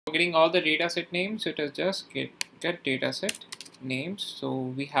getting all the dataset names, it is just get dataset names. So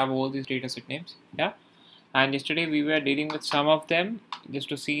we have all these dataset names, yeah. And yesterday we were dealing with some of them just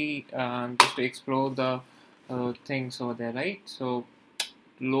to see, just to explore the things over there, right? So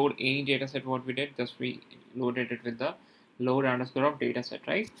load any dataset, what we did, just we loaded it with the load underscore of dataset,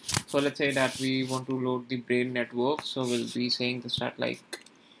 right? So let's say that we want to load the brain network, so we'll be saying the start like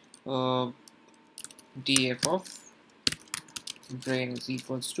df of brain is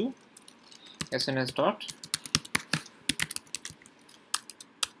equals to sns dot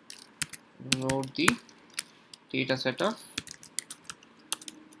load the dataset of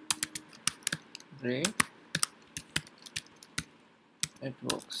brain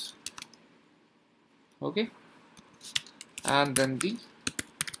networks, okay, and then the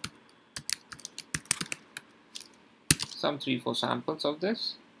some 3-4 samples of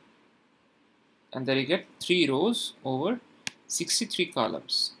this, and then you get 3 rows over 63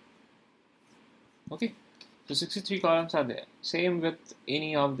 columns, okay. So 63 columns are there, same with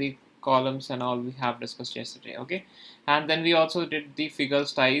any of the columns and all we have discussed yesterday, okay. And then we also did the figure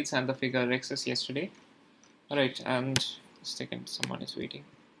styles and the figure X's yesterday. All right, and second, someone is waiting.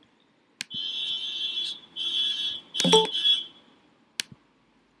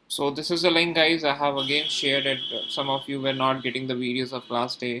 So this is the link, guys. I have again shared it. Some of you were not getting the videos of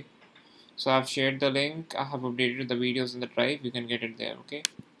last day, so I've shared the link. I have updated the videos in the drive. You can get it there, okay.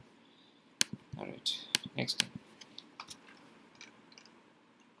 All right, next thing.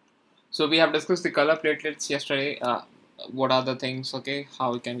 So we have discussed the color platelets yesterday. What are the things, okay,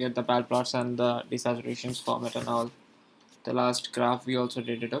 how we can get the bad plots and the desaturations format and all. The last graph we also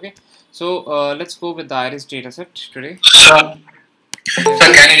did it, okay. So let's go with the iris dataset today. So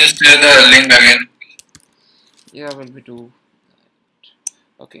can you just share the link again? Yeah, will be do.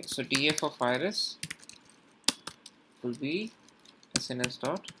 Okay, so df of iris will be sns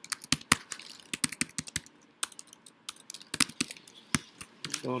dot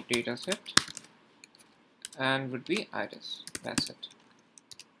load dataset and would be iris. That's it,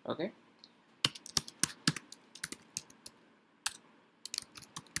 okay.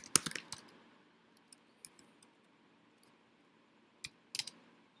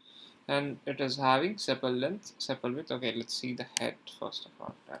 And it is having sepal length, sepal width. Okay, let's see the head first of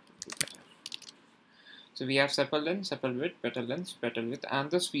all. That would be better. So we have sepal length, sepal width, petal length, petal width,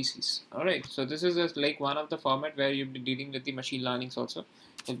 and the species. All right. So this is just like one of the format where you'll be dealing with the machine learnings also.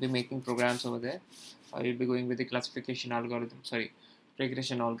 You'll be making programs over there, or you'll be going with the classification algorithm. Sorry,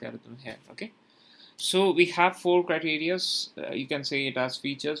 regression algorithm here. Okay. So we have 4 criterias. You can say it as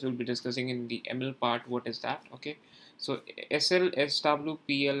features. We'll be discussing in the ML part. What is that? Okay. So SL, SW,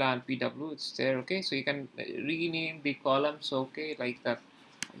 PL, and PW, it's there, okay. So you can rename the columns, okay, like that,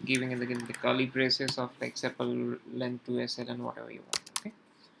 giving in the curly braces of like sepal length to SL and whatever you want, okay.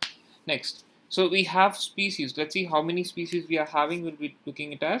 Next, so we have species. Let's see how many species we are having. We'll be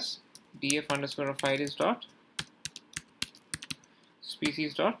looking it as df underscore of iris dot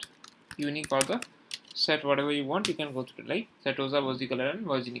species dot unique or the set whatever you want. You can go through it like setosa, versicolor, and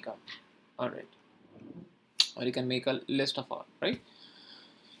virginica. All right. Or you can make a list of all, right?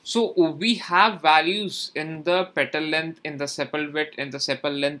 So we have values in the petal length, in the sepal width, in the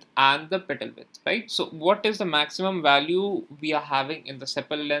sepal length, and the petal width, right? So what is the maximum value we are having in the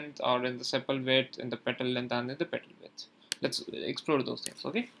sepal length or in the sepal width, in the petal length, and in the petal width? Let's explore those things,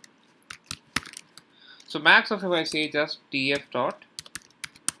 okay? So max of, if I say just df dot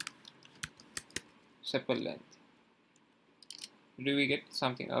sepal length, do we get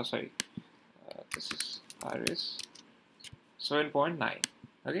something? Oh, sorry, this is iris 7.9,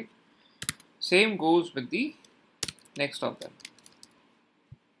 okay. Same goes with the next of them.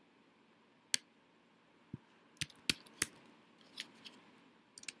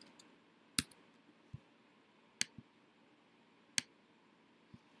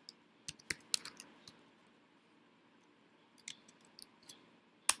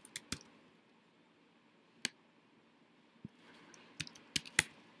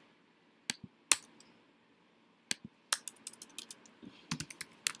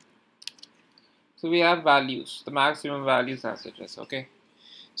 So we have values, the maximum values as it is, okay.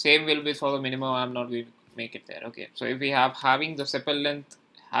 Same will be for the minimum. I'm not going to make it there, okay. So if we have having the sepal length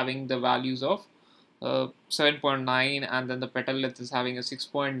having the values of 7.9 and then the petal length is having a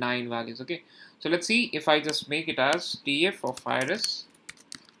 6.9 values, okay. So let's see if I just make it as df of iris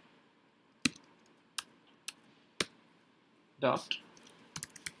dot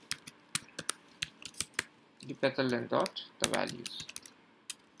the petal length dot the values.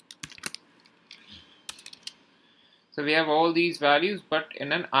 So we have all these values, but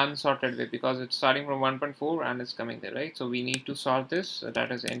in an unsorted way because it's starting from 1.4 and it's coming there, right? So we need to sort this. So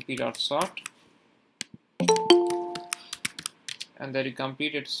that is np.sort, and then you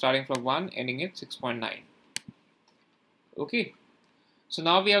complete it starting from 1, ending at 6.9. Okay. So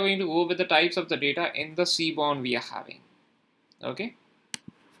now we are going to go with the types of the data in the Seaborn we are having. Okay.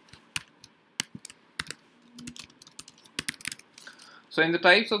 So in the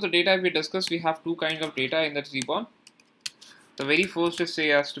types of the data we discussed, we have two kinds of data in the Seaborn. The very first is say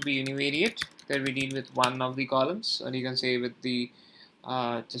has to be univariate. There we deal with one of the columns, and you can say with the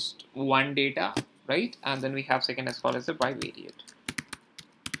just one data, right? And then we have second as called as the bivariate.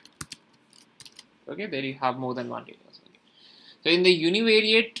 Okay, there you have more than one data. So in the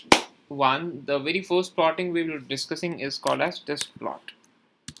univariate one, the very first plotting we will be discussing is called as test plot.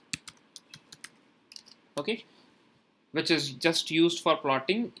 Okay, which is just used for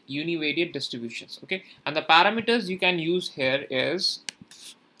plotting univariate distributions. Okay, and the parameters you can use here is,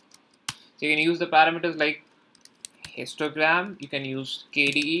 so you can use the parameters like histogram, you can use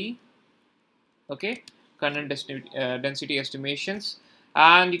KDE, okay, current density estimations,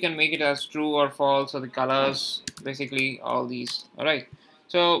 and you can make it as true or false, or the colors, basically all these. All right,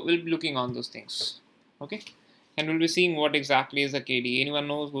 so we'll be looking on those things. Okay, and we'll be seeing what exactly is a KDE. Anyone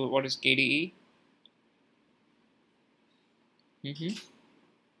knows what is KDE?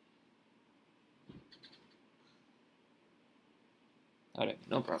 All right,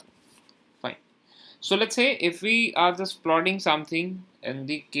 no problem. Fine. So let's say if we are just plotting something in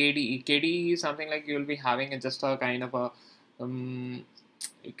the KDE is something like you will be having just a kind of a,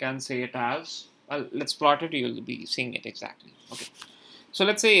 you can say it as, well, let's plot it, you will be seeing it exactly. Okay. So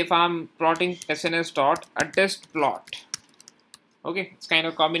let's say if I'm plotting SNS dot a test plot. Okay, it's kind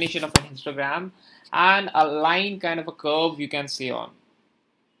of a combination of a histogram and a line, kind of a curve you can say on.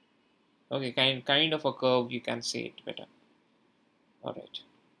 Okay, kind of a curve you can say it better. All right.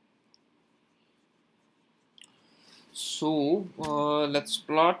 So let's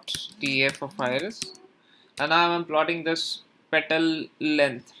plot the f of iris, and now I'm plotting this petal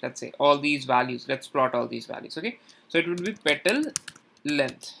length. Let's say all these values. Let's plot all these values. Okay, so it would be petal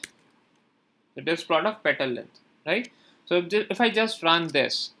length. It is plot of petal length, right? So if I just run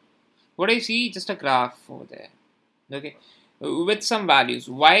this, what I see just a graph over there. Okay, with some values.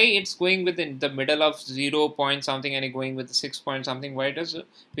 Why it's going within the middle of 0 point something and going with the 6 point something? Why does it?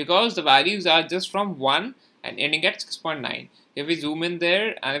 Because the values are just from 1 and ending at 6.9. If we zoom in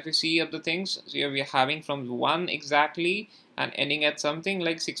there and if we see other things, so here we are having from 1 exactly and ending at something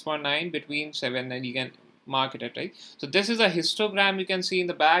like 6.9 between 7, and you can mark it at, right? So this is a histogram you can see in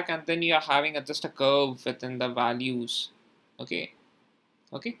the back, and then you are having just a curve within the values. Okay,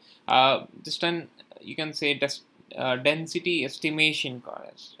 okay. Just an, you can say density estimation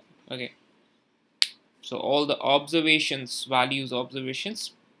colors. Okay, so all the observations,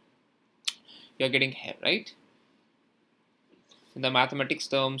 observations you're getting here, right? In the mathematics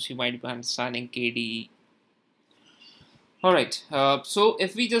terms, you might be understanding KDE. All right, so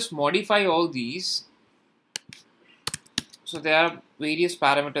if we just modify all these, so there are various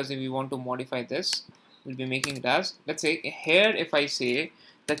parameters. If we want to modify this, we'll be making it as, let's say here if I say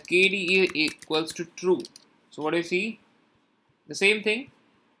the KDE equals to true, so what do you see? The same thing,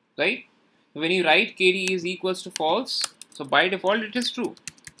 right? When you write KDE is equals to false, so by default it is true.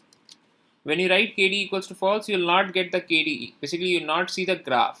 When you write KDE equals to false, you will not get the KDE. Basically, you will not see the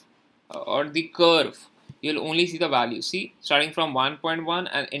graph or the curve. You will only see the value. See, starting from 1.1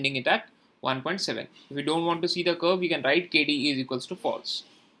 and ending it at 1.7. If you don't want to see the curve, you can write KDE is equals to false.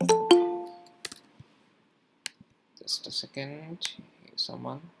 Just a second. Here's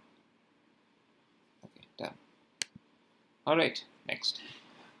someone. Okay, done. All right, next.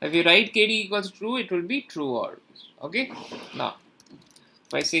 If you write KDE equals true, it will be true always. Okay. Now,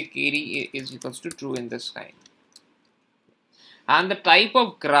 if I say KDE is equals to true in this kind, and the type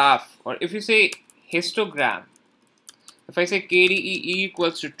of graph, or if you say histogram, if I say KDE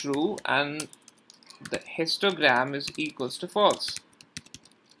equals to true and the histogram is equals to false,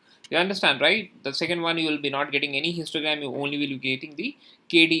 you understand, right? The second one, you will be not getting any histogram, you only will be getting the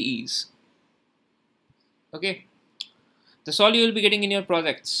KDEs. Okay, that's all you will be getting in your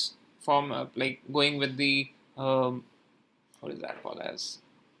projects from like going with the what is that called as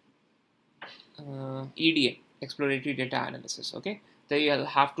EDA, exploratory data analysis. Okay, there you'll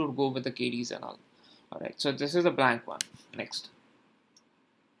have to go with the KDs and all. All right, so this is a blank one. Next,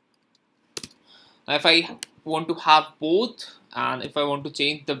 now if I want to have both, and if I want to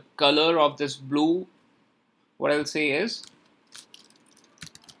change the color of this blue, what I'll say is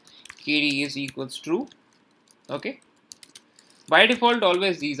KD is equals true. Okay, By default,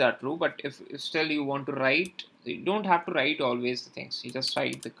 always these are true, but if still you want to write, you don't have to write always the things, you just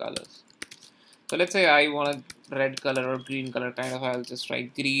write the colors. So let's say I want a red color or green color kind of, I'll just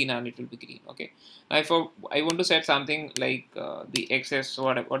write green and it will be green. Okay. Now if I want to set something like the XS,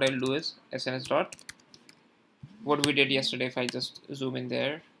 what I'll do is SNS dot, what we did yesterday, if I just zoom in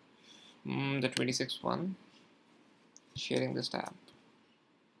there, the 26th one, sharing this tab.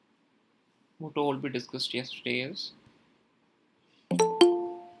 What all we discussed yesterday is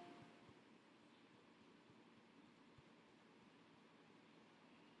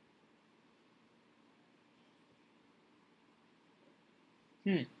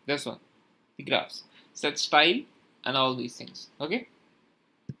this one, the graphs, set style and all these things. Okay.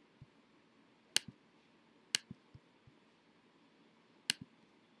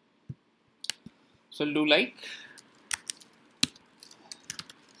 So do like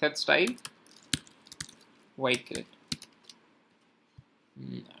set style white grid.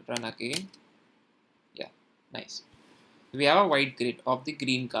 Run again. Yeah, nice. We have a white grid of the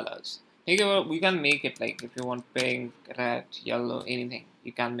green colors. We can make it like if you want pink, red, yellow, anything.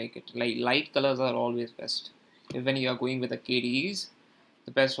 You can make it like light colors are always best. When you are going with the KDEs,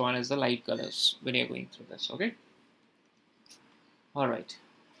 the best one is the light colors when you are going through this. Okay. All right.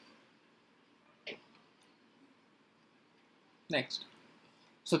 Next.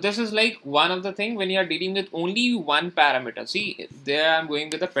 So this is like one of the thing when you are dealing with only one parameter. See, there I'm going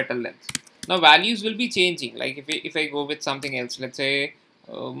with the petal length. Now values will be changing. Like if I go with something else, let's say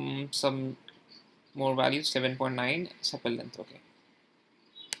some more values, 7.9 sepal length. Okay.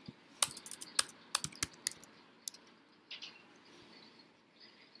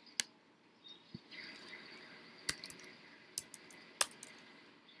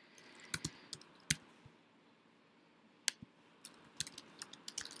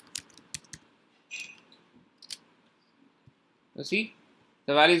 You see,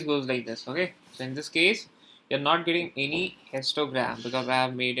 the values goes like this. Okay. So in this case, you're not getting any histogram because I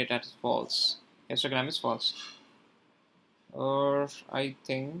have made it as false. Histogram is false. Or I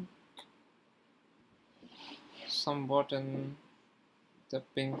think somewhat in the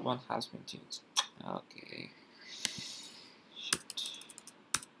pink one has been changed. Okay. Shit.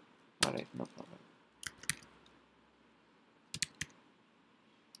 Alright, no problem.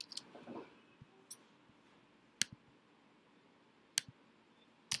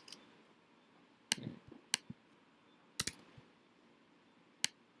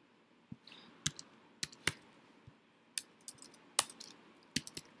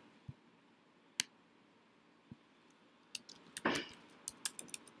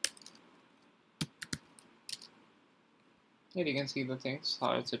 Here you can see the things,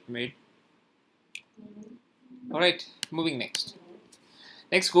 how is it made. Alright, moving next.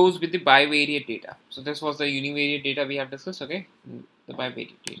 Next goes with the bivariate data. So this was the univariate data we have discussed, okay? The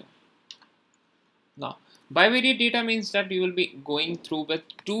bivariate data. Now, bivariate data means that you will be going through with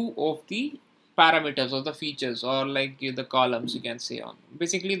two of the parameters or the features or like the columns you can say on.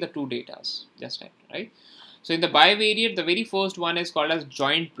 Basically the two datas, just right? So in the bivariate, the very first one is called as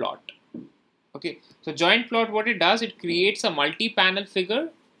joint plot. Okay, so joint plot, what it does, it creates a multi-panel figure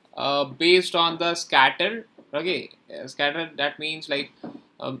based on the scatter. Okay, scatter, that means like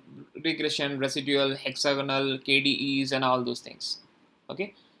regression, residual, hexagonal, KDEs and all those things.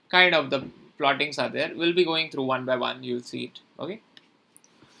 Okay, kind of the plottings are there. We'll be going through one by one, you'll see it. Okay,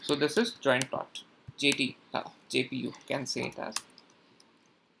 so this is joint plot, JT, JPU can say it as.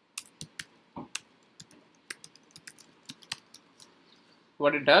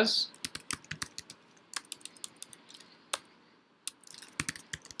 What it does,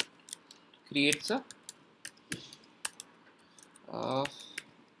 creates a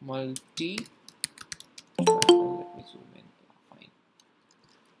multi. Let me zoom in. Fine.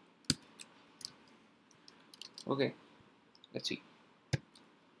 Okay, let's see.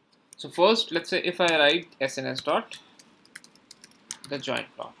 So first, let's say if I write SNS dot the joint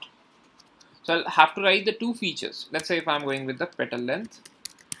plot. So I'll have to write the two features. Let's say if I'm going with the petal length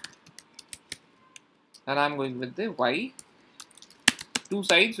and I'm going with the Y. Two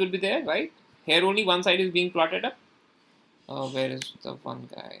sides will be there, right? Here only one side is being plotted up. Where is the one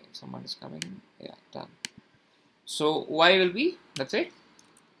guy? Someone is coming. Yeah, done. So Y will be, let's say,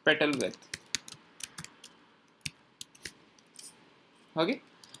 petal width. Okay.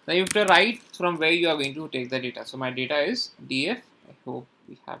 Now you have to write from where you are going to take the data. So my data is DF. I hope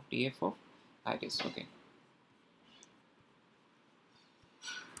we have DF of iris. Okay.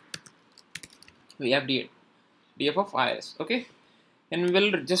 We have DF of iris. Okay. And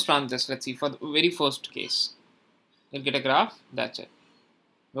we'll just run this. Let's see for the very first case. You'll get a graph. That's it.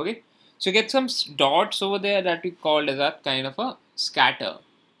 Okay. So you get some dots over there that we called as a kind of a scatter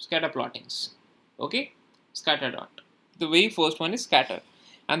plottings. Okay, scatter dot. The very first one is scatter,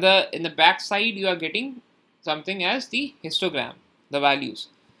 and in the back side you are getting something as the histogram, the values,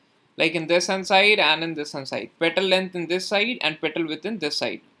 like in this hand side and in this hand side, petal length in this side and petal width in this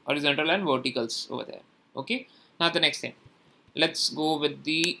side, horizontal and verticals over there. Okay, now the next thing, let's go with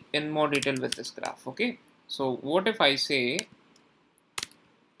the in more detail with this graph. Okay, so what if I say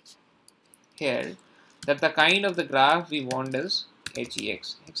here that the kind of the graph we want is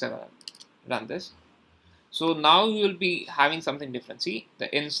HEX, hexagonal. Run this. So now you will be having something different. See,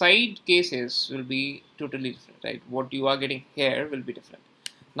 the inside cases will be totally different, right? What you are getting here will be different.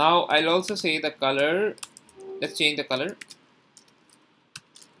 Now I'll also say the color. Let's change the color.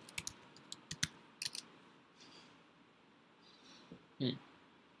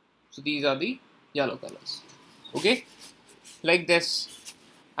 So these are the yellow colors. Okay, like this.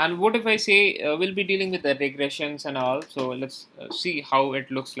 And what if I say we'll be dealing with the regressions and all. So let's see how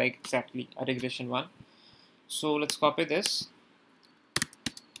it looks like exactly a regression one. So let's copy this.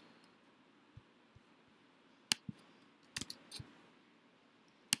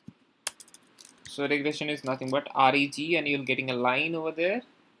 So regression is nothing but REG, and you're getting a line over there,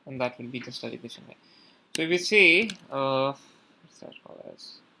 and that will be just a regression line. So if we say, what's that called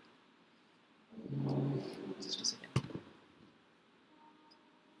as? Just a second.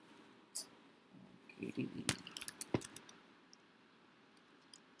 KDE.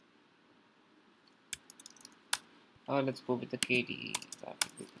 Let's go with the KDE. That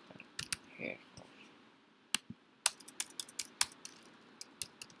will be the here.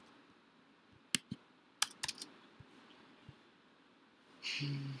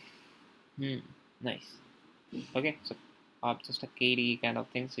 Nice. Okay, so just a KDE kind of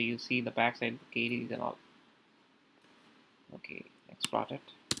thing. So you see the backside of the KDEs and all. Okay, export it.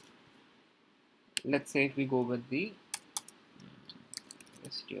 Let's say if we go with the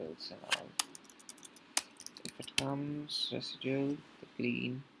residuals and all. If it comes residual, the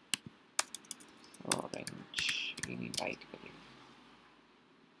green, orange, green, light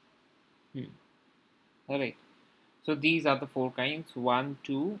green. Alright. So these are the 4 kinds: 1,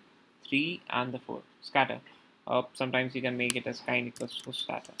 2, 3, and the 4. Scatter. Sometimes you can make it as kind equals to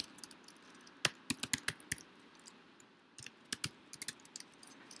scatter.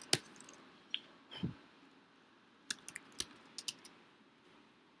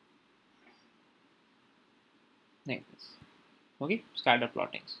 Like this. Okay, scatter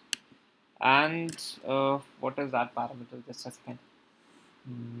plottings. And what is that parameter? Just a second.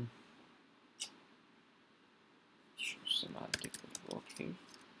 Semantic. Okay.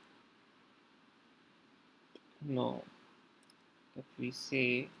 No. If we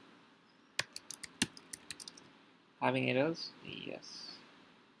say having errors, yes.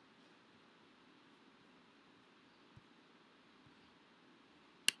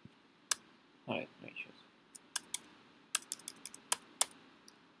 Alright, no issues.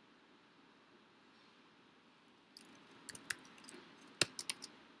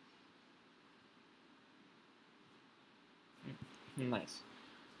 Nice.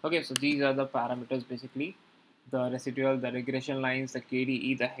 Okay, so these are the parameters basically. The residual, the regression lines, the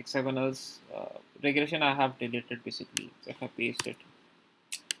KDE, the hexagonals. Regression I have deleted basically. So if I paste it,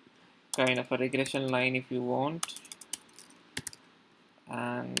 kind of a regression line if you want.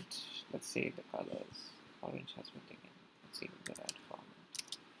 And let's say the colors. Orange has been taken. Let's see the right format.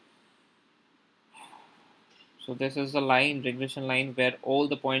 So this is the line, regression line, where all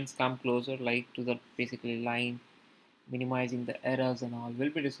the points come closer, like to the basically line, minimizing the errors and all. We'll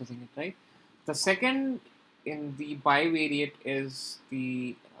be discussing it, right? The second in the bivariate is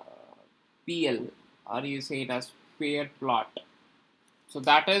the PL, or you say it as pair plot. So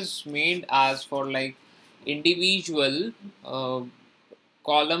that is made as for like individual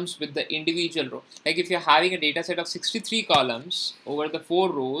columns with the individual row. Like if you're having a data set of 63 columns over the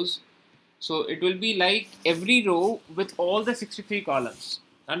 4 rows, so it will be like every row with all the 63 columns.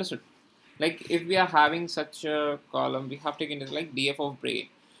 Understood? Like if we are having such a column, we have taken it like DF of braid.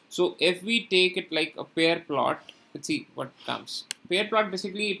 So if we take it like a pair plot, let's see what comes. Pair plot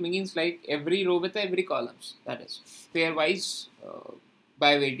basically it means like every row with every columns. That is pairwise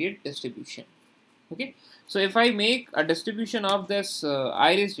bivariate distribution. Okay. So if I make a distribution of this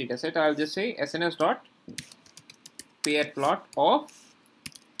iris data set, I'll just say SNS dot pair plot of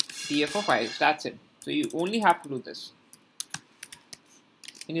DF of iris. That's it. So you only have to do this.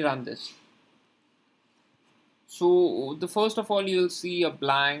 And you run this. So the first of all, you'll see a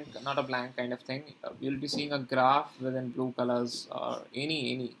blank, not a blank kind of thing. You'll be seeing a graph within blue colors or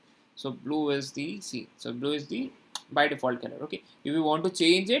any. So blue is the C. So blue is the by default color. Okay. If you want to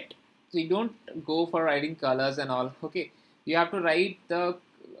change it, So you don't go for writing colors and all. Okay, you have to write the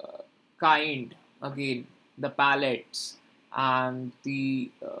kind again, the palettes, and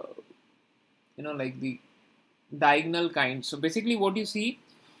the like the diagonal kind. So basically, what you see,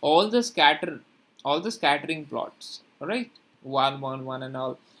 all the scattering plots. All right, 1 1 1 and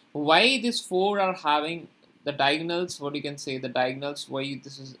all. Why these four are having the diagonals? What you can say, the diagonals? Why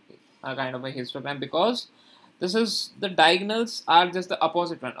this is a kind of a histogram? Because this is the diagonals are just the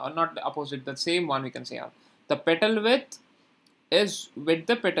opposite one, or not the opposite, the same one we can say. The petal width is with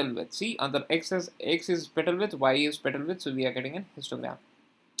the petal width. See, on the x is petal width, y is petal width, so we are getting a histogram.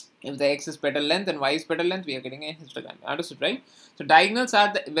 If the x is petal length and y is petal length, we are getting a histogram. Understood, right? So diagonals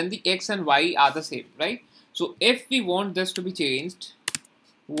are when the x and y are the same, right? So if we want this to be changed,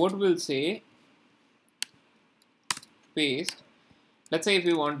 what we'll say, paste. Let's say if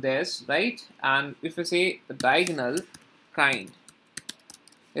we want this, right? And if we say the diagonal kind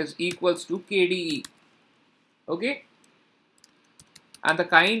is equals to KDE, okay? And the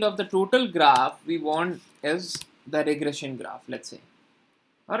kind of the total graph we want is the regression graph, let's say.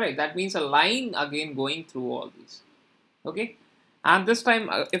 All right, that means a line again going through all these, okay? And this time,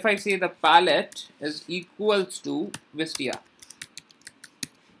 if I say the palette is equals to Vistia,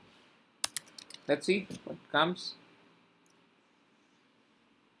 let's see what comes.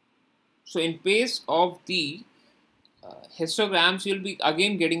 So in place of the histograms, you'll be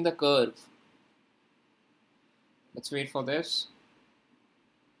again getting the curve. Let's wait for this.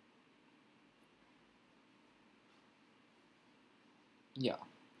 Yeah.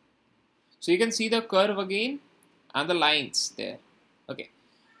 So you can see the curve again and the lines there. Okay.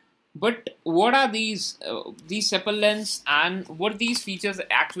 But what are these sepal lengths, and what these features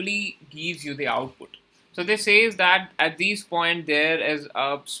actually gives you the output? So this says that at this point there is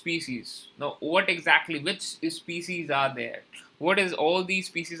a species. Now what exactly, which species are there? What is all these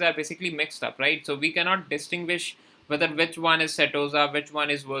species are basically mixed up, right? So we cannot distinguish whether which one is setosa, which one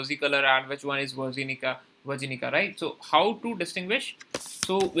is versicolor, and which one is virginica, right? So how to distinguish?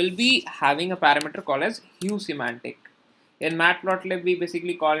 So we'll be having a parameter called as hue semantic. In Matplotlib, we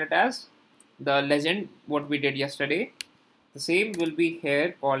basically call it as the legend, what we did yesterday. The same will be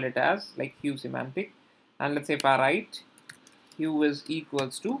here, call it as like hue semantic. And let's say if I write hue is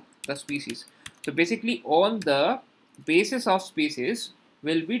equals to the species. So basically on the basis of species,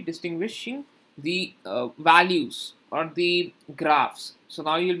 we'll be distinguishing the values or the graphs. So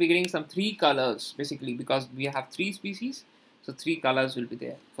now you'll be getting some 3 colors basically, because we have 3 species. So 3 colors will be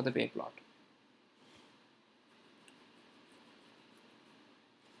there for the pay plot.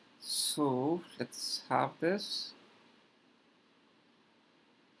 So let's have this.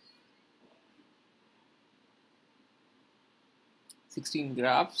 "16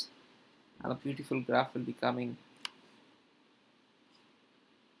 graphs, and a beautiful graph will be coming."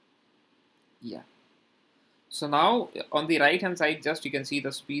 Yeah. So now on the right hand side, just you can see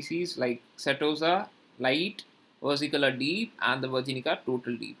the species like setosa, light, versicolor deep, and the virginica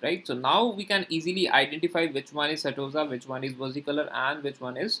total deep, right? So now we can easily identify which one is setosa, which one is versicolor, and which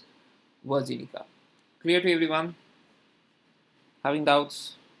one is virginica. Clear to everyone? Having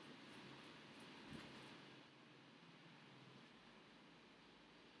doubts?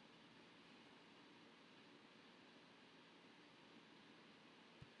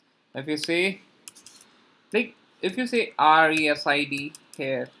 If you say, like, if you say RESID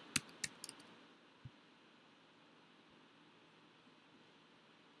here,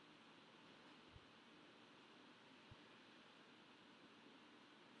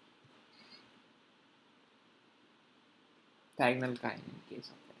 diagonal kind in case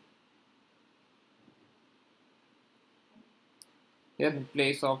of that. Here in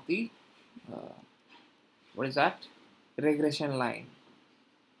place of the what is that? Regression line.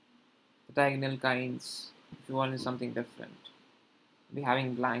 The diagonal kinds, if you want is something different, be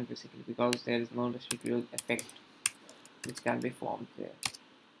having blank basically, because there is no residual effect which can be formed there.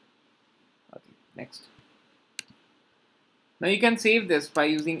 Okay, next. Now you can save this by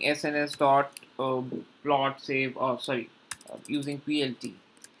using SNS dot plot save, or sorry, using plt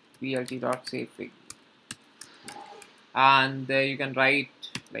dot save fig, and you can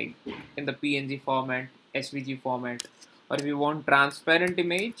write like in the PNG format, SVG format, or if you want transparent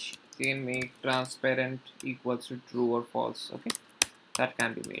image, you can make transparent equals to true or false. Okay, that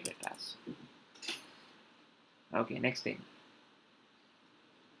can be made it as. Okay, next thing.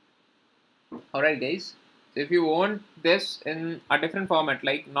 Alright guys, so if you want this in a different format,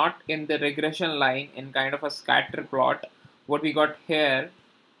 like not in the regression line, in kind of a scatter plot, what we got here,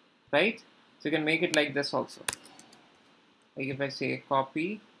 right? So you can make it like this also. Like if I say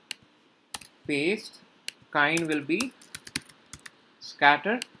copy, paste, kind will be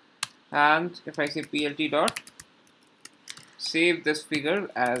scatter, and if I say plt dot save this figure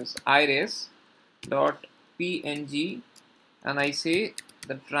as iris dot png, and I say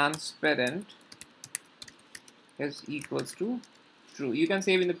the transparent is equals to true. You can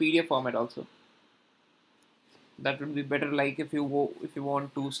save in the PDF format also. That would be better, like if you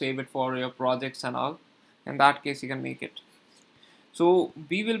want to save it for your projects and all. In that case, you can make it. So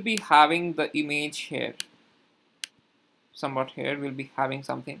we will be having the image here. Somewhat here we'll be having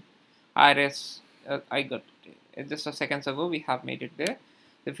something. Iris, I got it just a seconds ago. We have made it there.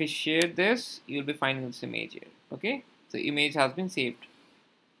 If we share this, you'll be finding this image here. Okay, the image has been saved.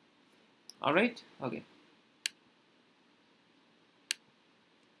 All right. Okay.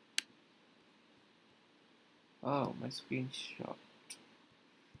 Oh, my screenshot.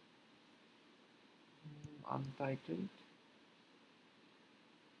 Untitled.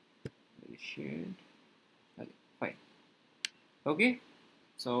 Shared. Okay, fine. Okay,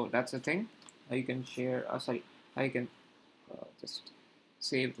 so that's the thing. You can share. Sorry, I can just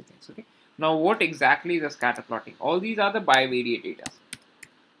save the things. Okay. Now, what exactly is the scatter plotting? All these are the bivariate data.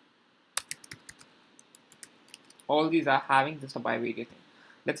 All these are having just a bivariate thing.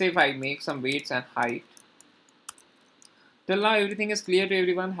 Let's say if I make some weights and height. Till now, everything is clear to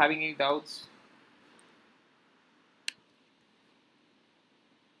everyone. Having any doubts?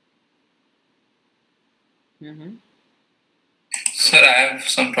 Sir, I have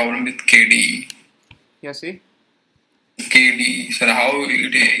some problem with KD. Yeah, see? KD, sir, how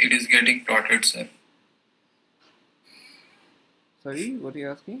it is getting plotted, sir? Sorry, what are you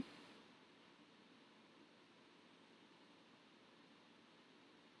asking?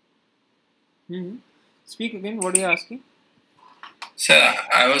 Speak again. What are you asking? Sir,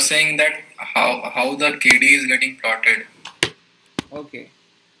 I was saying that how the KD is getting plotted. Okay.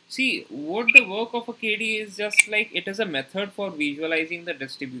 See, what the work of a KD is just like it is a method for visualizing the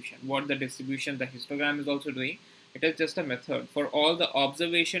distribution. What the distribution, the histogram is also doing. It is just a method. For all the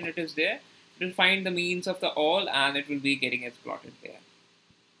observation it is there, it will find the means of the all and it will be getting it plotted there.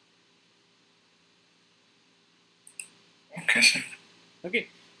 Okay, sir. Okay.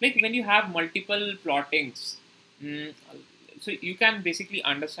 Like when you have multiple plottings, so you can basically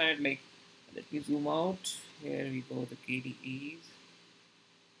understand it like, let me zoom out. Here we go, the KDEs.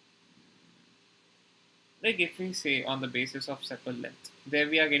 Like if we say on the basis of sepal length, there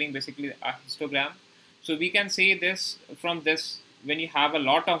we are getting basically a histogram. So we can say this from this when you have a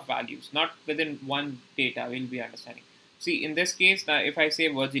lot of values, not within one data, we'll be understanding. See, in this case, now if I say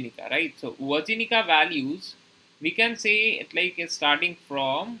Virginica, right? So Virginica values, we can say it like it's starting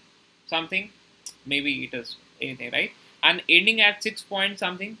from something, maybe it is anything, right? And ending at 6 point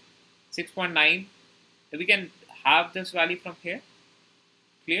something, 6.9. We can have this value from here.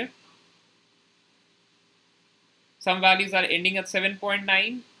 Clear? Some values are ending at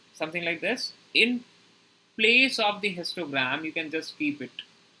 7.9, something like this. In place of the histogram, you can just keep it.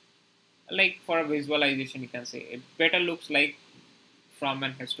 Like for a visualization, you can say it better looks like from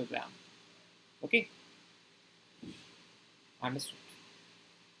an histogram. Okay. Understood.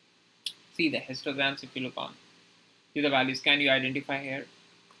 See the histograms if you look on. See the values. Can you identify here?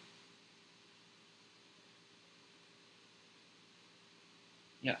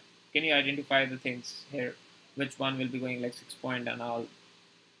 Yeah. Can you identify the things here? Which one will be going like 6 point and all?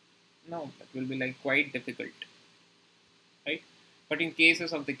 No, that will be like quite difficult, right? But in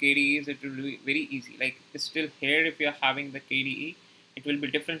cases of the KDEs, it will be very easy. Like still here, if you are having the KDE, it will be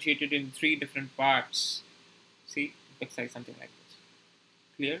differentiated in 3 different parts. See, it looks like something like this.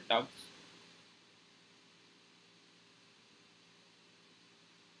 Clear? Doubts?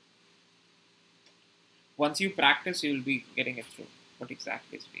 Once you practice, you will be getting it through what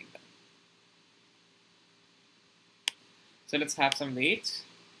exactly is being done. So let's have some weights.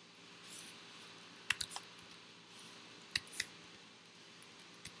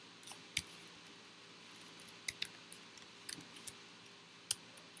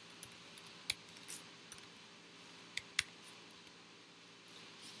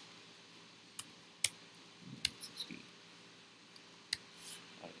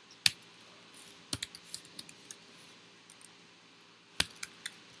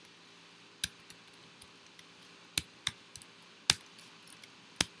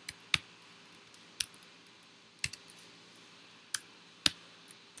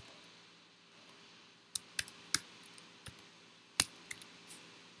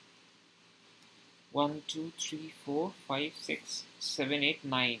 One, two, three, 4, 5, 6, 7, 8,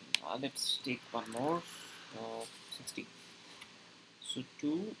 9. Let's take one more. 16. So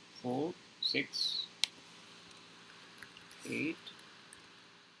 2, 4, 6, 8,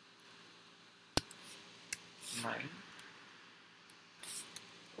 9,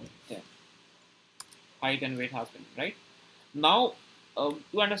 10. height and weight has been, right? Now,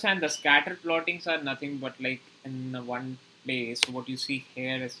 to understand, the scatter plottings are nothing but like in one place. What you see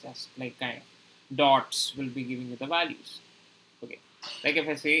here is just like kind of dots will be giving you the values. Okay, like if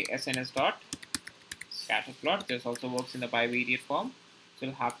I say SNS dot scatter plot, this also works in the bivariate form. So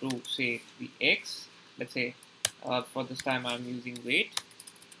you'll have to say the x. Let's say for this time I'm using weight,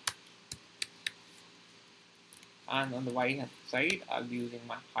 and on the y hand side I'll be using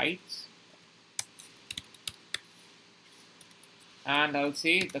my heights, and I'll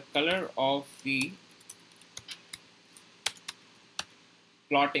say the color of the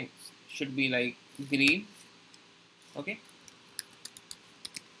plotting should be like green. Okay,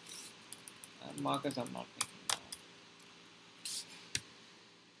 and markers I'm not making now.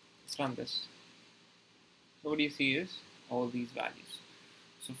 Let's run this. So what you see is all these values.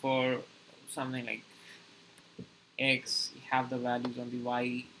 So for something like x, you have the values on the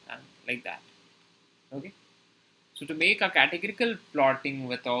y and like that. Okay. So to make a categorical plotting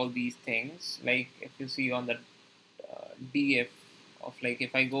with all these things, like if you see on the DF of, like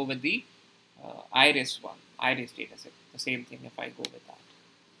if I go with the iris one, iris dataset, the same thing if I go with that.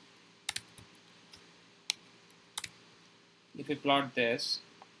 If we plot this,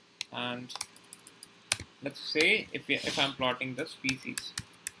 and let's say if I'm plotting the species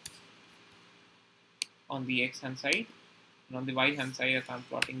on the x hand side, and on the y hand side if I'm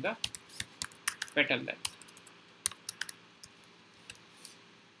plotting the petal length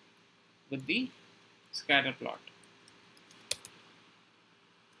with the scatter plot,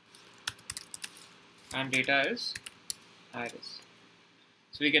 and data is iris.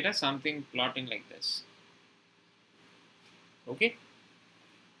 So we get a something plotting like this. Okay,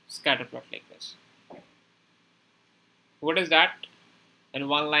 scatter plot like this. What is that? In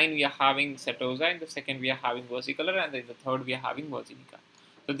one line we are having setosa, in the second we are having versicolor, and in the third we are having versinica.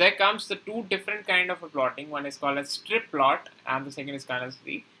 So there comes the two different kind of a plotting. One is called as strip plot, and the second is called as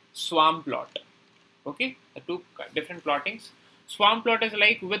the swarm plot. Okay, the two different plottings. Swarm plot is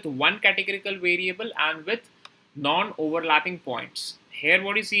like with one categorical variable and with non-overlapping points. Here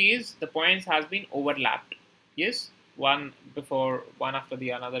what you see is the points has been overlapped. Yes, one before, one after the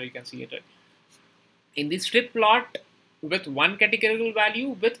another, you can see it. In the strip plot, with one categorical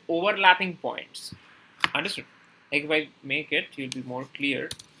value with overlapping points. Understood? Like if I make it, you'll be more clear.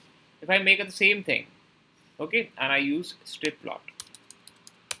 If I make it the same thing, okay, and I use strip plot.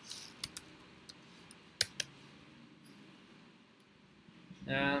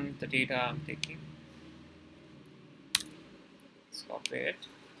 And the data I'm taking, let's copy it,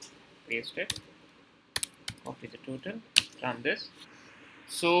 paste it, copy the total, run this.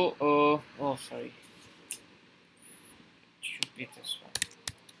 So, oh sorry, it should be this one.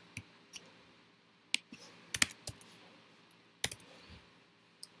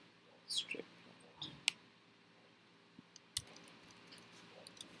 Strip plot.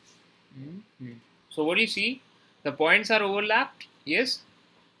 So what do you see? The points are overlapped. Yes,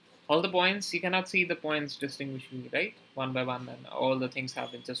 all the points, you cannot see the points distinguishingly, right? One by one, and all the things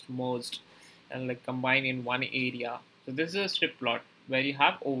have been just merged and like combined in one area. So this is a strip plot where you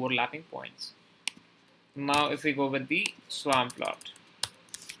have overlapping points. Now if we go with the swarm plot,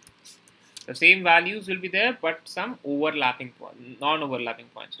 the same values will be there, but some overlapping points, non-overlapping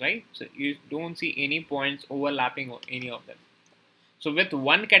points, right? So you don't see any points overlapping or any of them. So with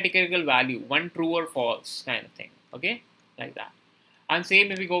one categorical value, one true or false kind of thing, okay, like that. And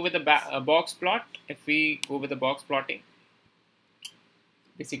same if we go with the box plot, if we go with the box plotting,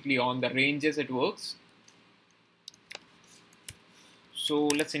 basically on the ranges it works. So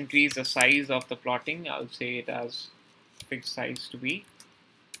let's increase the size of the plotting. I'll say it as fixed size to be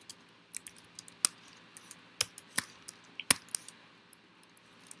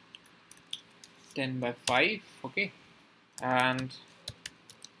 10/5, okay, and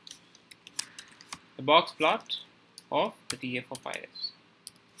the box plot of the TF of iris,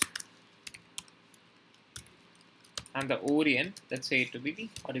 and the orient, let's say it to be the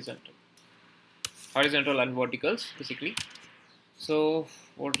horizontal and verticals basically. So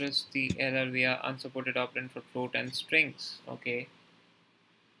what is the error? We are unsupported operand for float and strings. Okay.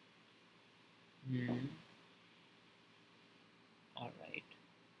 All right.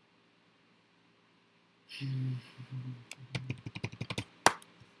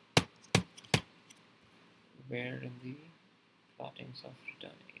 Where in the plottings of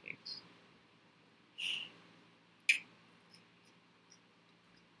return AX?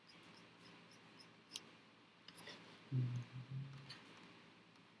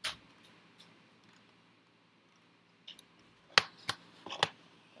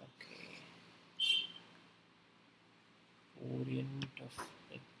 Orient of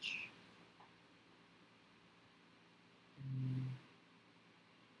edge.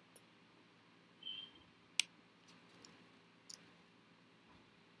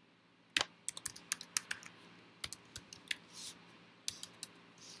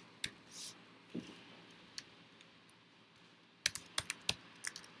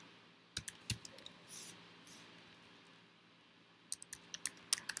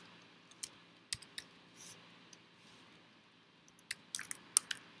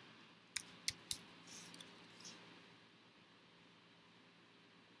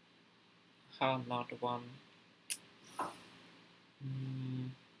 somehow not one.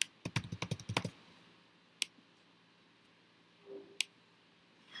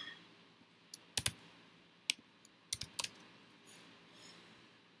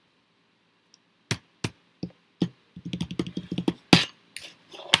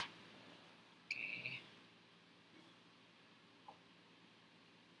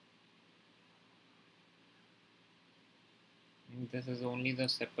 This is only the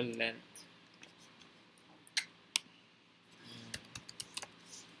sepal length.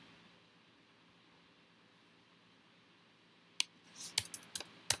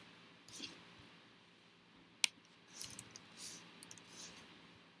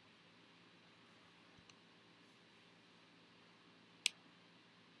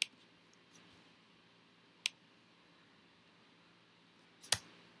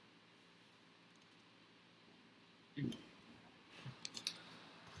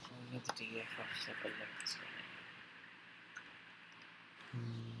 Only the DF of sepal length is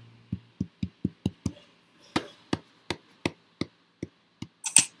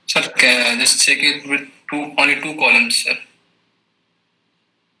Sir, just check it with only two columns, sir.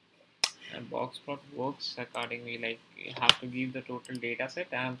 And box plot works accordingly, like you have to give the total data set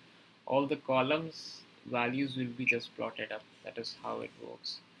and all the columns values will be just plotted up. That is how it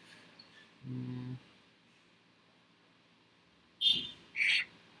works.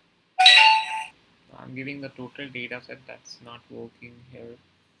 I'm giving the total data set, that's not working here.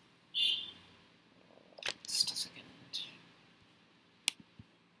 Just a second.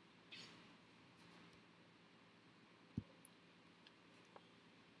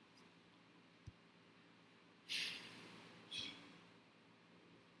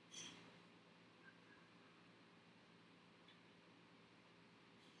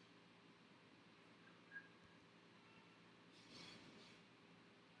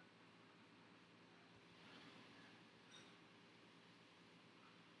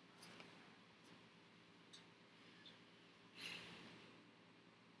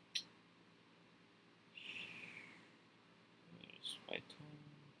 There's Python.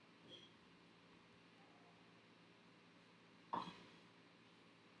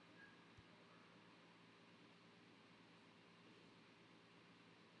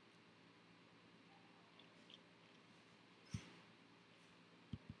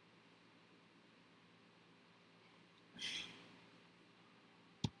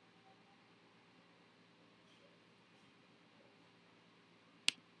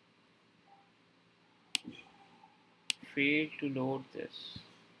 Failed to load this.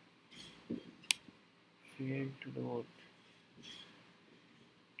 Failed to load.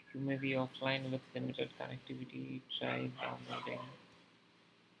 You may be offline with limited connectivity. Try downloading.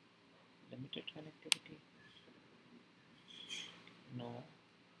 Limited connectivity? No.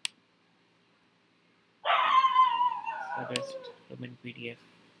 The rest domain PDF.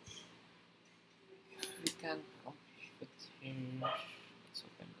 We can come with here. Let's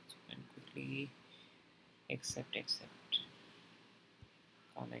open quickly. Accept.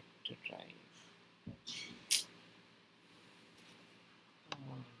 Connect to drive. Okay.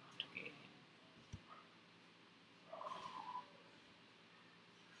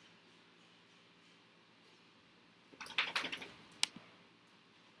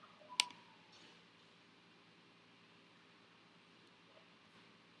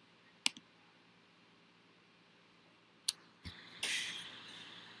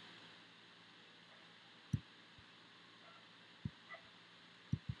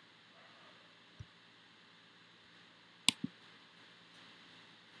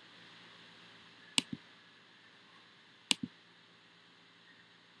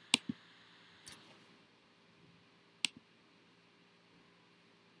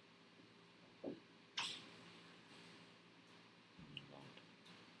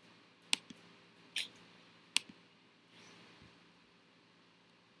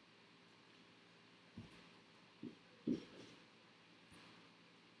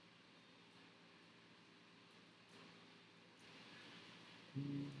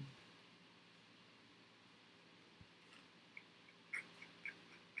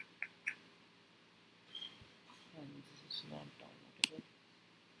 And this is not downloadable.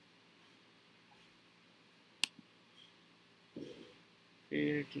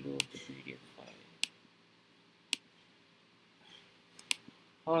 Failed to load the PDF file.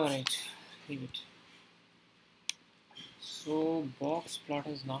 Alright, leave it. So box plot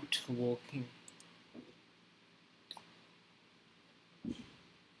is not working.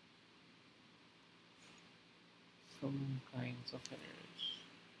 Some kinds of errors.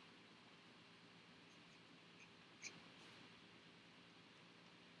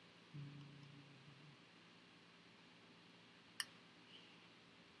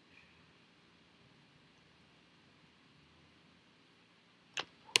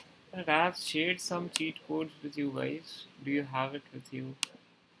 But I've shared some cheat codes with you guys. Do you have it with you?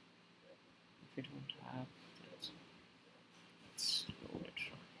 If you don't have, let's load it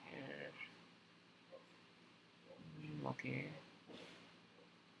from here. Okay.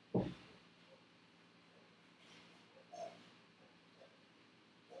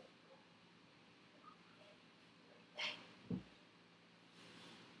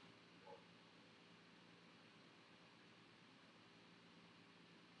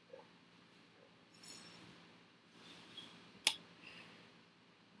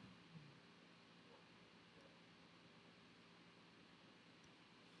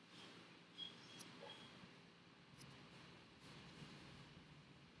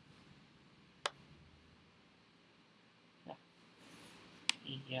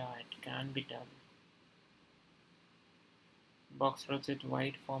 Yeah, it can be done. Box rotate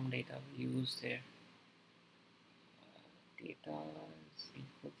wide form data we use there. Data is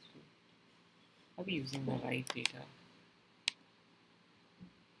equal to. Are we using the right data?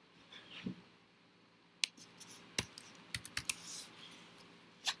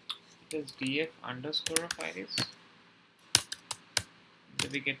 It is df underscore of iris.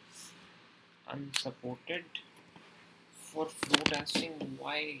 Then we get unsupported for flow testing.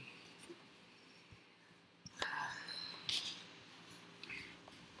 Why?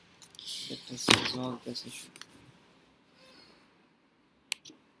 Let us resolve this issue.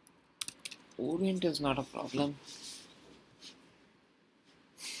 Orient is not a problem.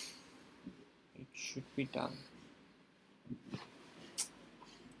 It should be done.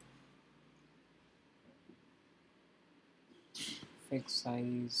 Fix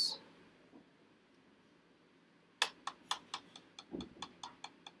size.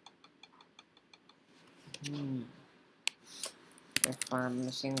 If I'm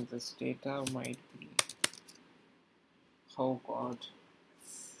missing this data, might be. Oh god.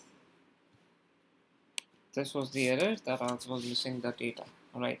 This was the error that I was missing the data.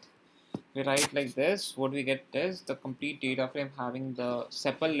 Alright. We write like this. What we get is the complete data frame having the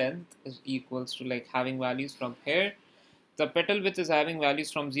sepal length is equals to like having values from here. The petal width is having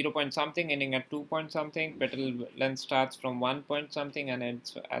values from 0 point something ending at 2 point something. Petal length starts from 1 point something and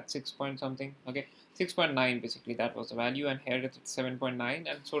ends at 6 point something. Okay, 6.9 basically, that was the value, and here it's 7.9,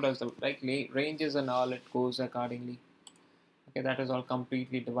 and so does the like ranges and all, it goes accordingly. Okay, that is all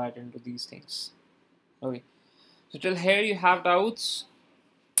completely divided into these things. Okay, so till here you have doubts.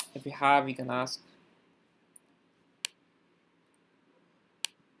 If you have, you can ask.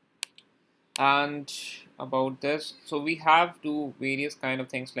 And about this, so we have two various kind of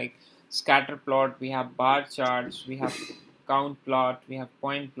things like scatter plot, we have bar charts, we have count plot, we have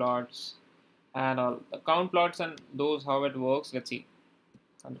point plots, and all the count plots and those how it works. Let's see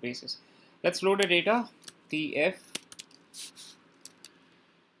on the basis. Let's load the data. TF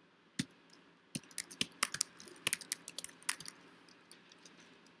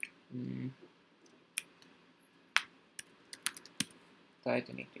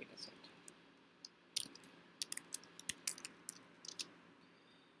Titanic data set.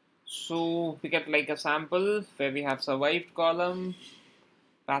 So we get like a sample where we have survived column,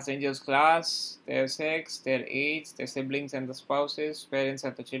 passengers class, their sex, their age, their siblings and the spouses, parents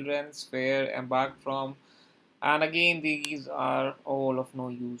and the children, where embarked from, and again these are all of no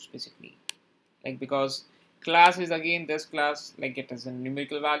use basically, like because class is again this class, like it is a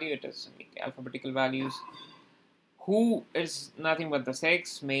numerical value, it is like alphabetical values. Who is nothing but the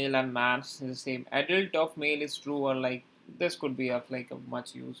sex, male and man is the same. Adult of male is true, or like this could be of like a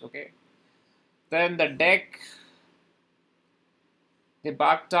much use. Okay, then the deck, the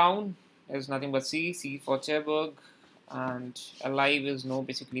back down is nothing but C for Cherbourg, and alive is no,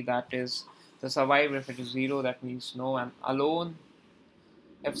 basically that is the survivor. If it is 0, that means no, and alone,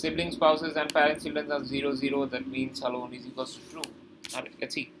 if siblings, spouses and parents, children are 0, 0, that means alone is equals to true. Alright,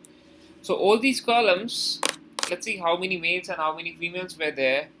 let's see. So all these columns, let's see how many males and how many females were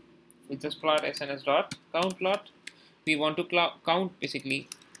there. We just plot SNS dot count plot. We want to count basically.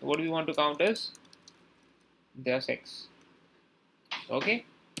 What we want to count is their sex. Okay.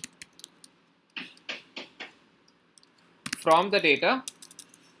 From the data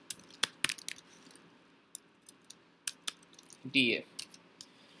DF.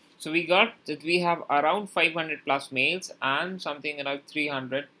 So we got that we have around 500 plus males and something around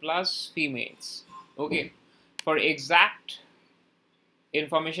 300 plus females. Okay. For exact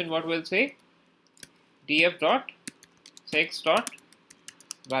information, what we'll say? DF dot sex dot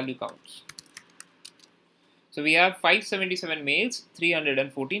value counts. So we have 577 males,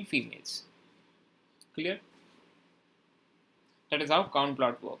 314 females. Clear? That is how count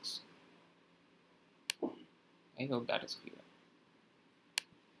plot works. I hope that is clear.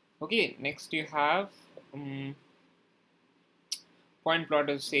 Okay, next you have point plot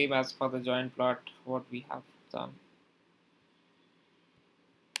is same as for the joint plot what we have done.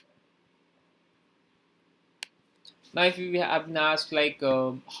 Now if we have been asked like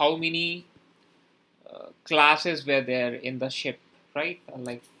how many classes were there in the ship, right?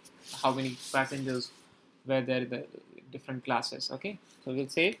 Like how many passengers were there in the different classes. Okay, so we'll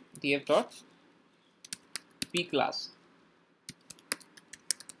say df dot p class.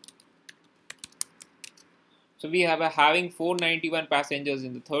 So we have having 491 passengers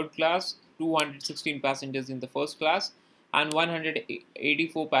in the third class, 216 passengers in the first class, and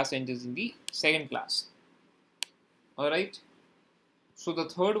 184 passengers in the second class. All right. So the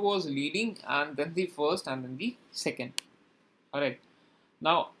third was leading, and then the first, and then the second. All right.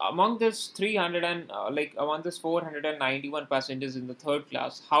 Now among this 300 and among this 491 passengers in the third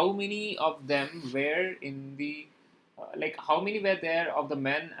class, how many of them were in the how many were there of the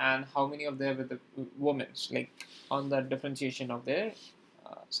men and how many of there were the women, like on the differentiation of their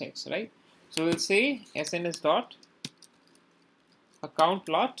sex, right? So we'll say SNS dot account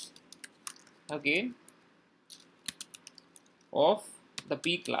plot again of the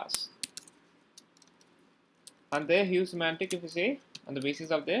P class, and their hue semantic if you say on the basis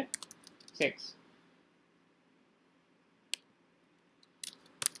of their sex.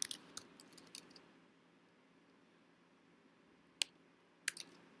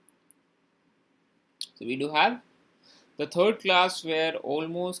 So we do have the third class were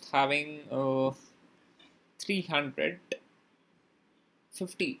almost having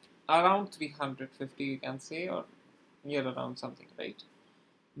 350, around 350 you can say, or near around something, right?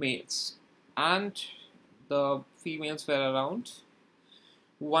 Males, and the females were around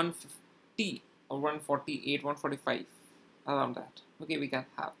 150 or 148, 145, around that. Okay, we can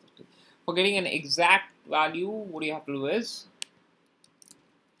have that. For getting an exact value, what you have to do is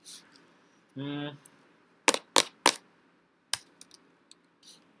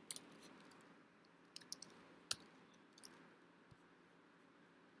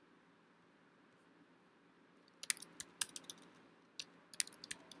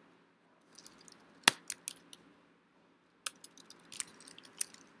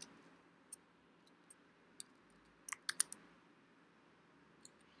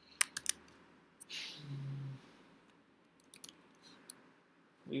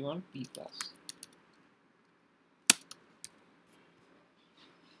we want P class.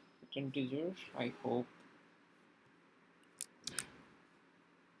 Integers, I hope.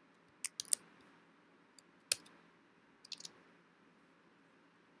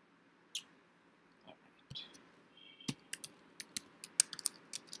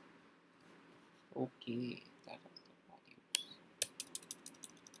 Okay, that is the values.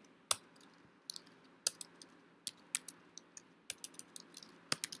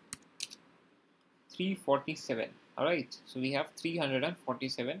 347. All right, so we have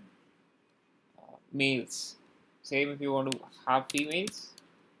 347 males. Same if you want to have females.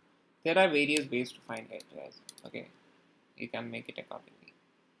 There are various ways to find it, guys. Okay, you can make it accordingly.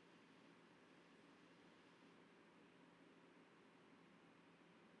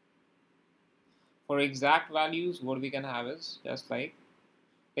 For exact values, what we can have is just like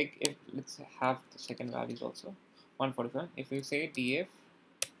if let's have the second values also 145. If we say df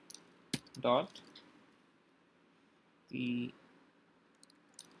dot the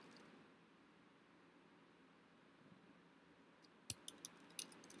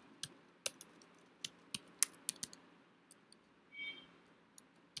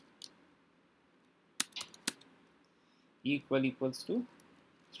equals to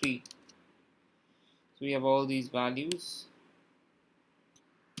 3. So we have all these values.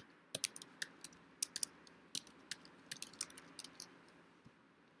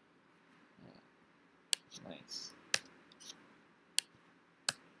 Nice.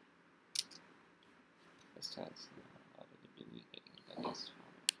 Just as how do we get the list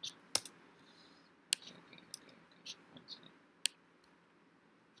format? Okay. One second.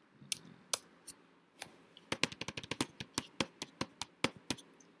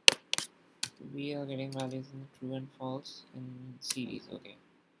 We are getting values in true and false in series. Okay,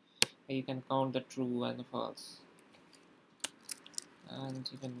 you can count the true and the false, and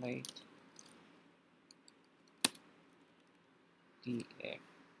you can write df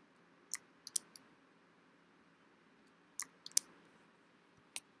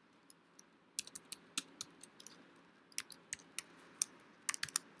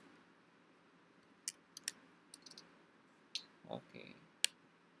okay,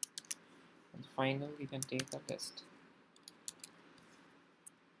 and final you can take a list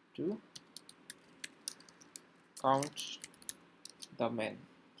to count the men.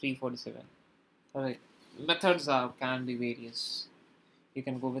 347. Alright, methods can be various. You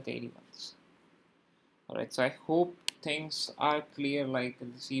can go with 81s. Alright, so I hope things are clear, like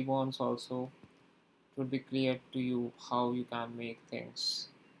in the Seaborns also. It would be clear to you how you can make things.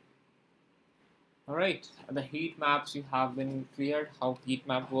 Alright, the heat maps you have been cleared, how heat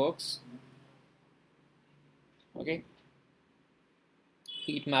map works. Okay,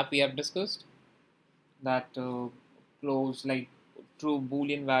 heat map we have discussed, that close like true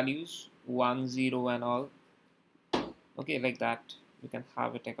boolean values 1 0 and all. Okay, like that you can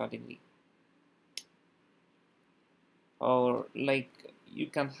have it accordingly, or like you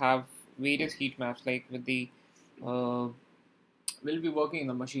can have various heat maps, like with the we'll be working in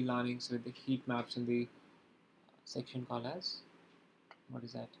the machine learnings with the heat maps in the section called as, what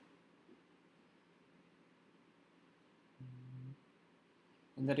is that,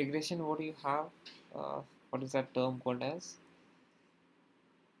 in the regression, what do you have, what is that term called as?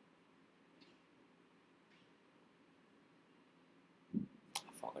 I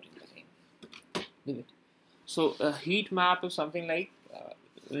forgot the name. Leave it. So a heat map is something like,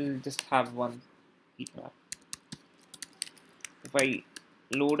 we'll just have one heat map. If I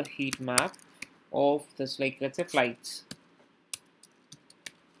load a heat map of this, like let's say flights,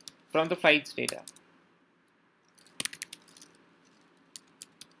 from the flights data,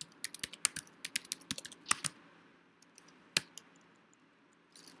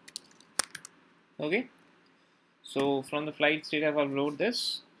 okay, so from the flights data I'll load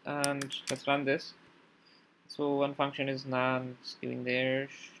this and let's run this. So one function is none, it's giving their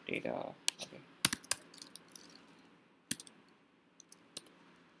data. Okay,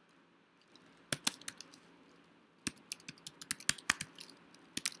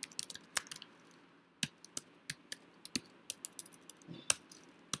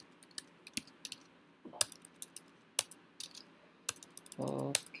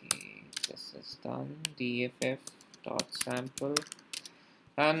 okay, this is done. DFF dot sample,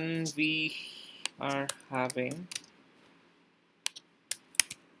 and we are having,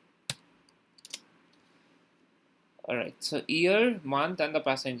 alright, so year, month, and the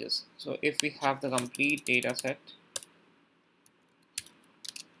passengers. So if we have the complete data set,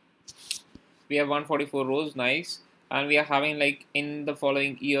 we have 144 rows, nice, and we are having like in the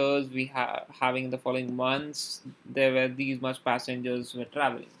following years, we have having the following months, there were these much passengers were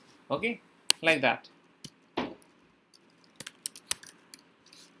traveling. Okay, like that.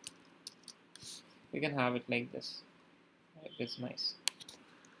 We can have it like this. It's nice.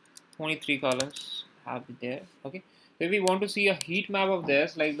 Only 3 columns have it there. Okay, so if we want to see a heat map of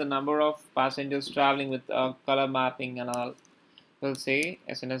this, like the number of passengers traveling with color mapping and all, we'll say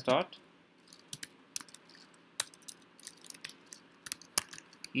SNS dot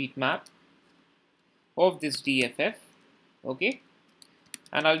heat map of this DFF. Okay,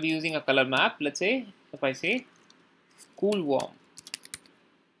 and I'll be using a color map. Let's say if I say cool warm,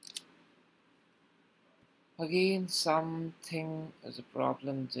 again something is a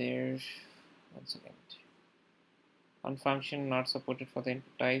problem there. One second. On function not supported for the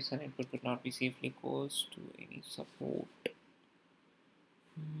input types, and input would not be safely goes to any support.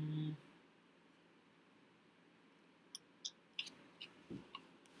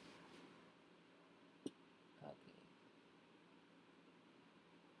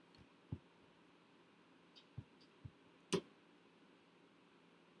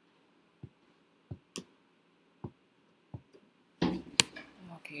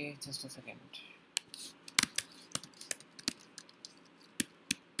 Okay, just a second.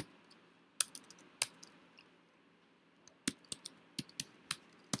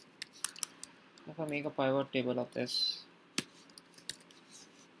 If I make a pivot table of this,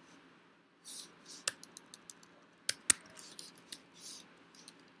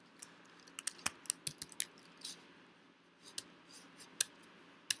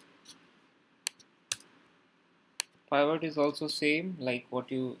 pivot is also same like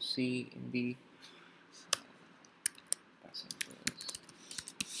what you see in the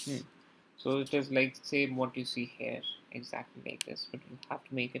passengers. So it is like same what you see here, exactly like this, but you have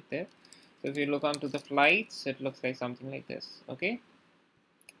to make it there. So if you look onto the flights, it looks like something like this. Okay,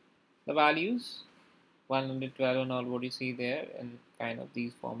 the values 112 and all what you see there in kind of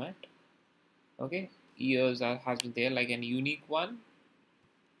these format. Okay, years has been there like an unique one,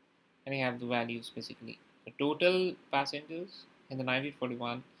 and you have the values basically. The total passengers in the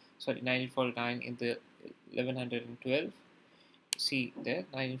 1949 in the 1112. See there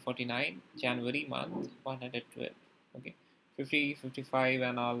 1949 January month 112. Okay, 50, 55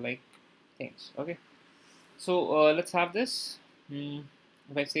 and all like things. Okay, so let's have this.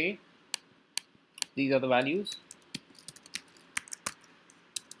 If I say these are the values,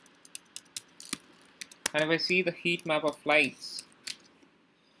 And if I see the heat map of lights,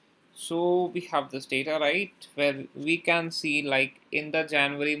 so we have this data, right, where we can see like in the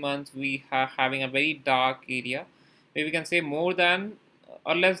January month we are having a very dark area where we can say more than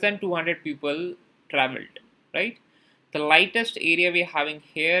or less than 200 people traveled, right? The lightest area we are having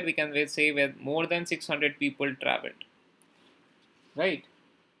here, we can say where more than 600 people traveled, right?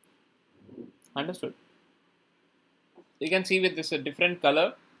 Understood? You can see with this a different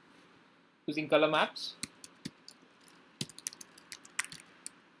color using color maps.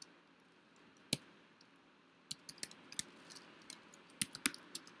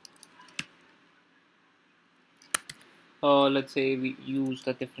 Let's say we used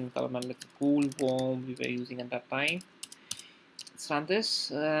a different color map, like cool, warm, we were using at that time. Let's run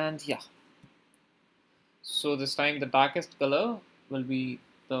this, and yeah. So this time the darkest color will be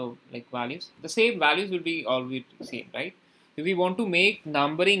the like values. The same values will be always the same, right? If we want to make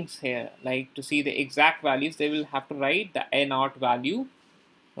numberings here, like to see the exact values, they will have to write the N naught value.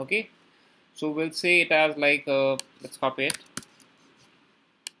 Okay. So we'll say it as like let's copy it.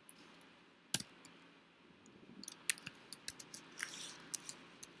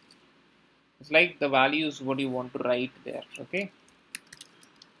 It's like the values what you want to write there. Okay.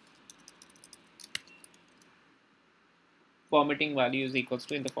 Formatting value is equals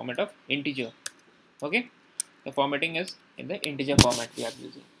to in the format of integer. Okay. The formatting is in the integer format we are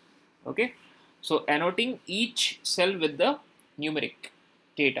using. Okay. So annotating each cell with the numeric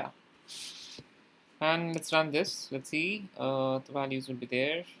data. And let's run this. Let's see. The values will be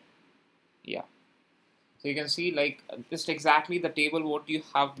there. Yeah. So you can see like just exactly the table what you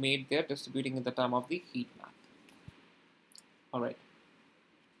have made there, distributing in the term of the heat map. All right.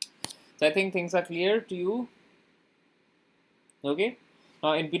 So I think things are clear to you. Okay.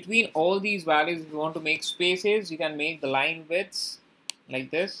 Now in between all these values, if you want to make spaces, you can make the line widths like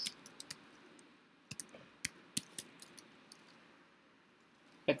this.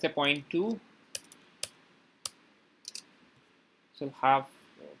 Let's say 0.2. So have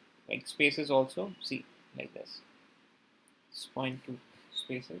like spaces also. See like this. It's 0.2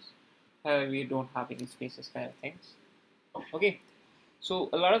 spaces. We don't have any spaces kind of things. Okay. So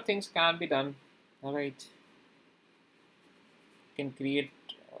a lot of things can be done. All right. You can create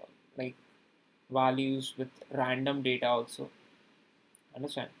like values with random data also.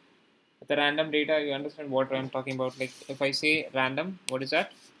 Understand? With the random data, you understand what I'm talking about. Like if I say random, what is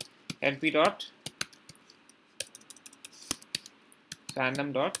that? np dot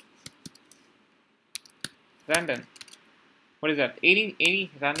random dot random. What is that?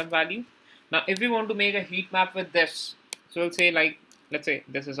 Any random value. Now if we want to make a heat map with this, so we'll say like let's say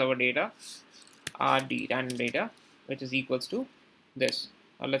this is our data, rd random data, which is equals to this,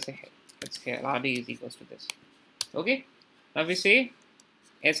 or let's say here rd is equals to this. Okay. Now we say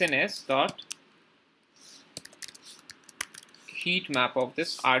sns dot heat map of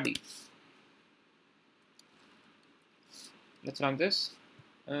this rd. Let's run this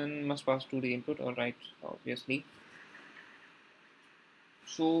and must pass to the input. All right, obviously.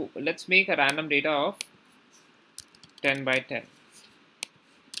 So let's make a random data of 10 by 10.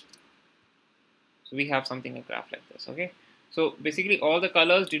 So we have something a graph like this. Okay. So basically all the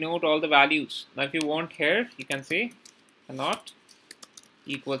colors denote all the values. Now if you want here, you can say not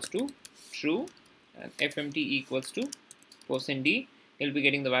equals to true and fmt equals to %d. You'll be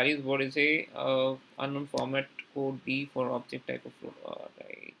getting the values. What is a unknown format code D for object type of float. All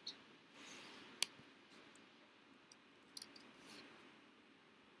right.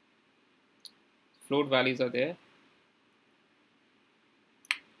 Float values are there.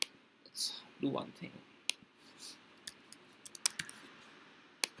 Let's do one thing.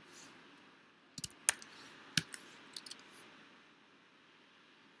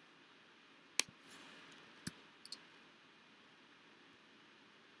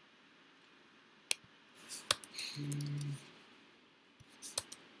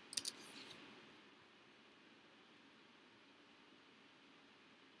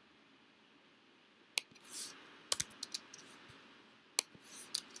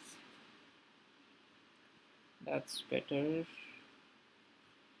 That's better.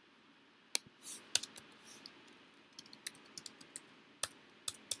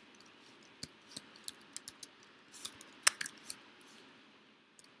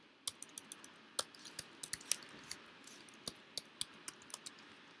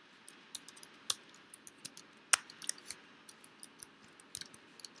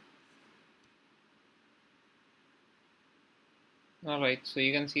 Alright, so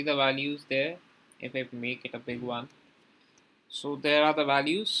you can see the values there if I make it a big one. So there are the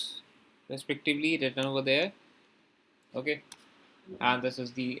values respectively written over there. Okay, and this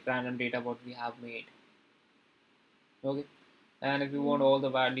is the random data what we have made. Okay, and if you want all the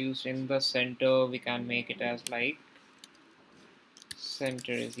values in the center, we can make it as like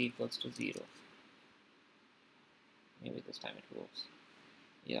center is equals to 0. Maybe this time it works.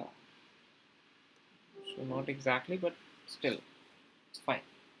 Yeah, so not exactly, but still it's fine.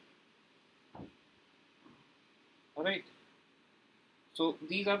 All right, so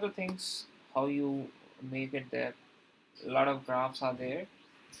these are the things how you make it there. A lot of graphs are there.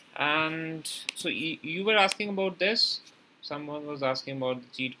 And so you were asking about this. Someone was asking about the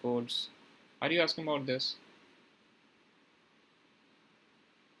cheat codes. Are you asking about this?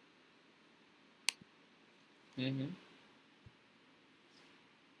 Mm-hmm.